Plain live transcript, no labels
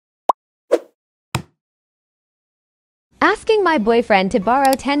asking my boyfriend to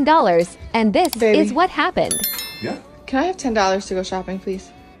borrow $10, and this is what happened. Yeah. Can I have $10 to go shopping,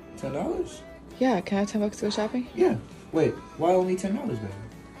 please? $10? Yeah, can I have $10 to go shopping? Yeah. Wait, why only $10,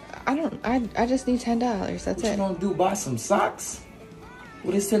 baby? I just need $10. That's What it. you gonna do, buy some socks?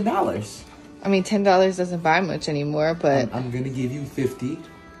 What is $10? I mean, $10 doesn't buy much anymore, but... I'm gonna give you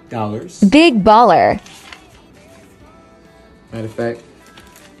 $50. Big baller. Matter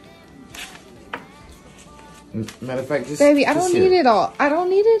of fact, just... Baby, I don't need it all. I don't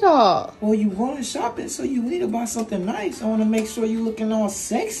need it all. Well, you going shopping, so you need to buy something nice. I want to make sure you looking all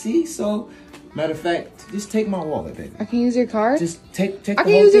sexy, so... Matter of fact, just take my wallet, baby. I can use your card? Just take the I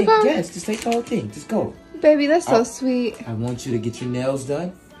can whole use your thing. card? Yes, just take the whole thing. Just go. Baby, that's so sweet. I want you to get your nails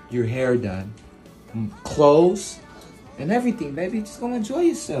done, your hair done, clothes, and everything, baby. Just go enjoy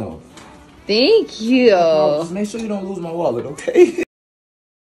yourself. Thank you. Just make sure you don't lose my wallet, okay?